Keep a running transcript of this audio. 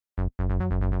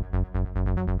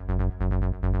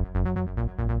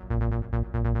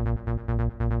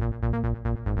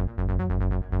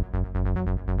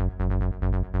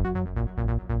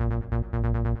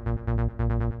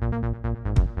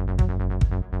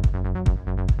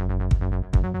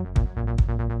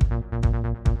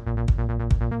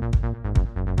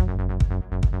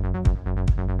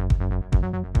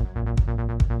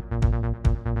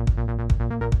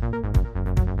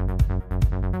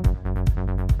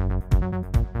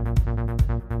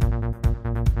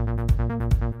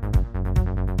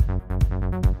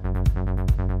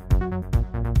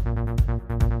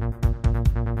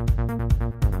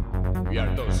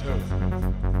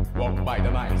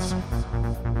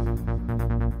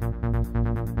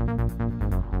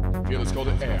Feel the cold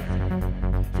air,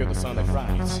 feel the sun that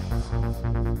rises.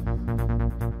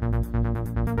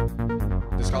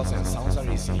 The skulls and sounds are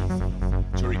easy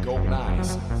to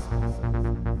recognize.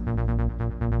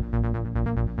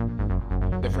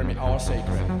 They frame all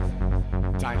sacred.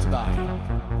 Time to die.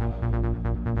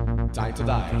 Time to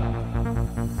die.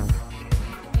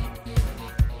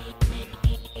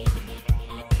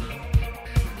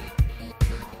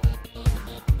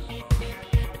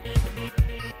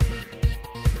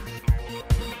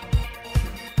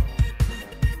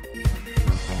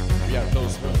 We are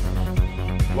those who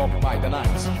walk by the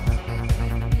night.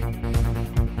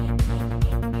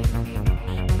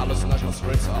 Hallucinations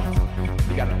spreads off.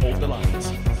 You gotta hold the light.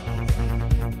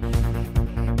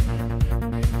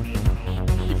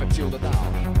 If until the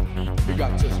down, you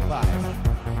got to survive.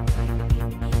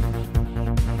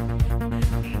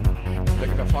 Don't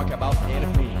give a fuck about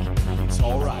anything. It's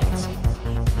alright.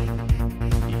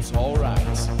 It's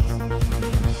alright.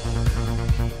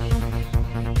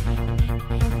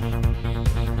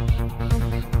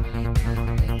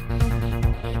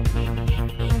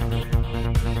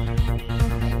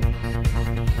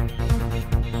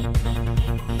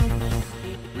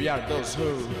 We are those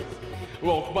who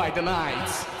walk by the night,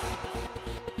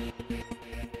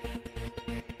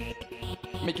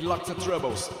 making lots of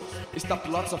troubles, stop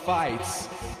lots of fights.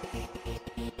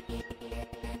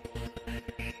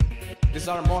 These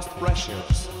are most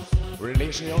precious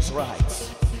religious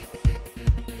rights.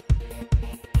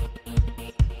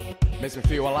 Makes me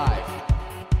feel alive,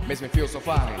 makes me feel so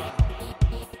fine.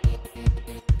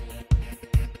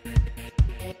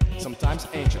 Sometimes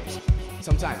angels,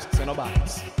 sometimes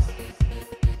Cenobites.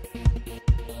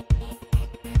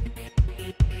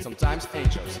 Sometimes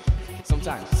angels,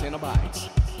 sometimes Cenobites.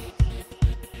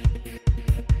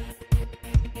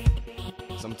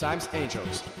 Sometimes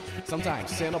angels,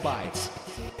 sometimes Cenobites.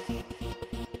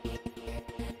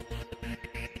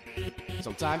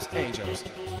 Sometimes angels,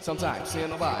 sometimes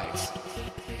Cenobites.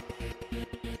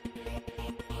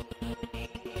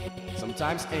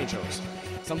 Sometimes angels,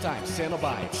 sometimes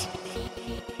Cenobites.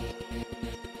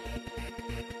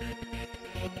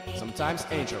 Sometimes angels, sometimes Cenobites. Sometimes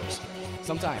angels,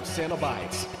 sometimes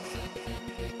Cenobites.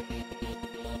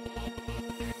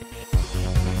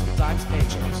 Sometimes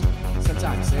angels,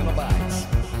 sometimes Cenobites.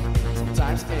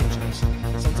 Sometimes angels,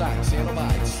 sometimes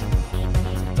Cenobites.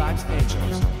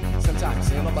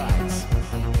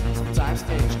 Sometimes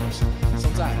angels,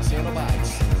 sometimes Cenobites.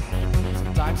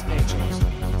 Sometimes angels,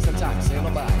 sometimes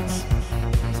Cenobites.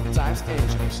 Sometimes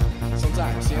angels,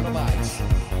 sometimes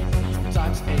Cenobites.